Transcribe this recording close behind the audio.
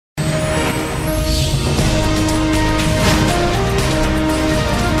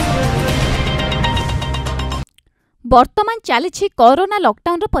वर्तमान चली corona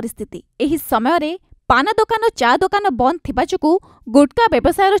lockdown परिस्थिति। एही समय रे पान दुकान चा दुकान बंद थिबा जुगु गुटका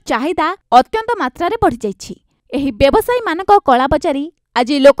व्यवसायर चाहिदा अत्यंत मात्रा रे बढ़ी जाइछि। एही व्यवसायी मानक कलाबजारी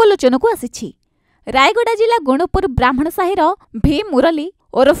आज लोकलोचन को आसिछि। रायगड़ा जिला गुणपुर ब्राह्मण साहिर भी मुरली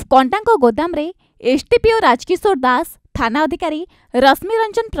ओरफ कंटांक गोदाम रे एसटीपीओ राजकिशोर दास, थाना अधिकारी रश्मि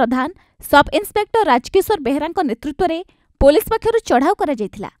रंजन प्रधान, सब इन्स्पेक्टर राजकिशोर बेहरांक नेतृत्व रे पुलिस पक्षरु चढ़ाऊ करा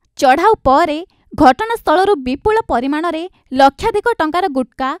जायथिला। चढ़ाऊ परे घटनास्थल विपुल परिमाण रे लक्षाधिक टंकार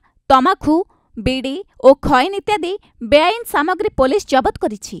गुटका, तमाखु, बीड़ी और खैन इत्यादि बेआईन सामग्री पुलिस जबत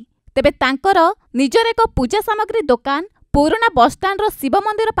करिछि। तेबे तांकर निजर एक पूजा सामग्री दुकान पुराना बसस्टाण्ड शिव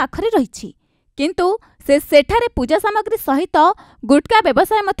मंदिर पाखरे रहिछि, किंतु सेठारे पूजा सामग्री सहित गुटका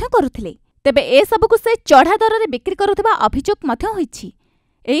व्यवसाय मध्य करुथिले। तेबे ए सबकु से चढ़ा दर रे बिक्री करुथिबा अभियोग मध्य होइछि।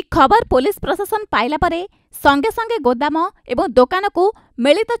 एही खबर पुलिस प्रशासन पाइला परे संगे संगे गोदाम एवं दुकान को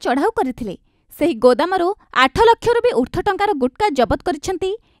मिलित चढ़ाऊ करथिले। सेही गोदामरु 8 लाख भी ऊर्ध्व टंकार गुटका जबत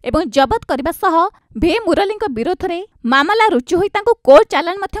करिसेंती एवं जबत करबा सह भे मुरलीଙ୍କ विरोध रे मामला रुचु होई तांको कोर्ट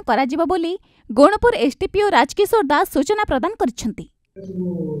चालान मध्य करा जिवो बोली गुणपुर एसटीपीओ राजकिशोर दास सूचना प्रदान करिसेंती।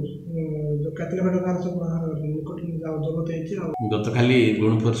 गतकाली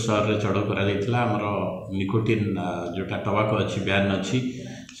गुणपुर सहर चढ़ाऊ करा निकोटिन जोटा टबाको अच्छी बैन अच्छी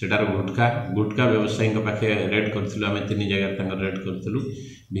सेटार गुटका व्यवसायी पाखे रेड करूँ आम 3 जगह रेड करूँ।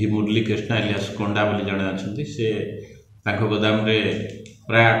 भी मुरली कृष्णा इलियास कोंडा बोली जड़े अच्छा से गोदाम रे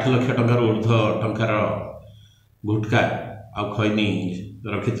प्राय 8 लाख टंकार ऊर्ध्व टंकार गुटका आ खैनी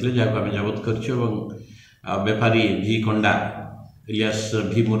रखी जहाँ आम जबत कर बेपारी भी कोंडा इलियास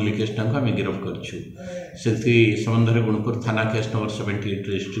भी मुरली कृष्णा को आम गिरफ्त कर संबंध में गुणपुर थाना केस नंबर 78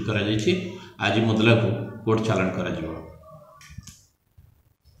 रजिस्ट्री कर आज मुदला को कोर्ट चालान कर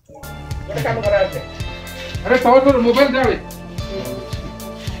मोबाइल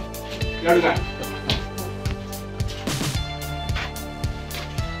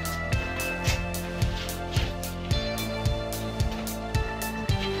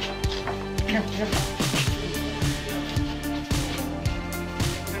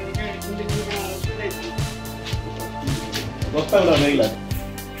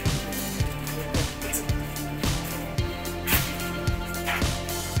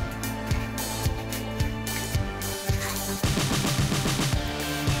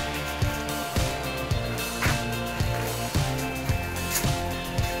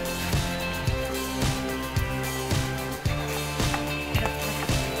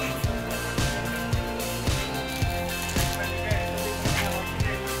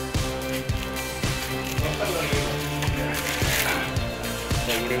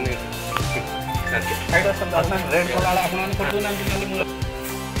रेड कला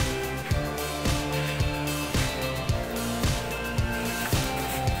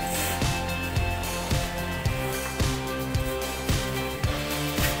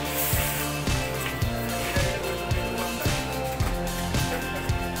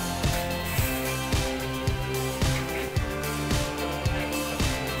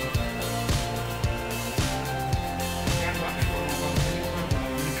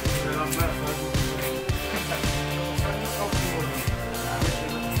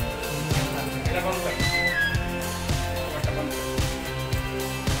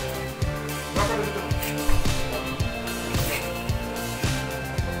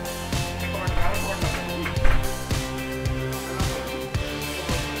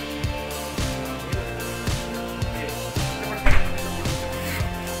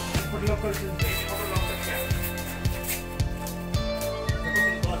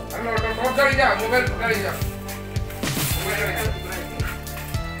mobile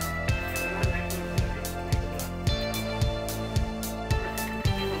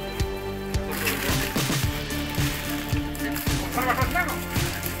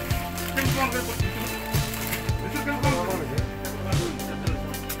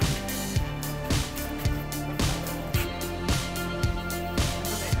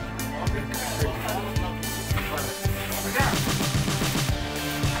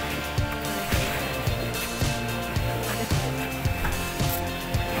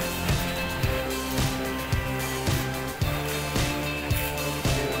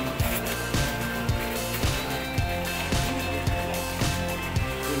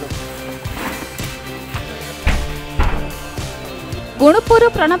Gunpur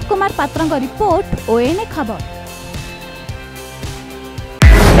Pranav Kumar पात्रଙ୍କ report ONA खबर।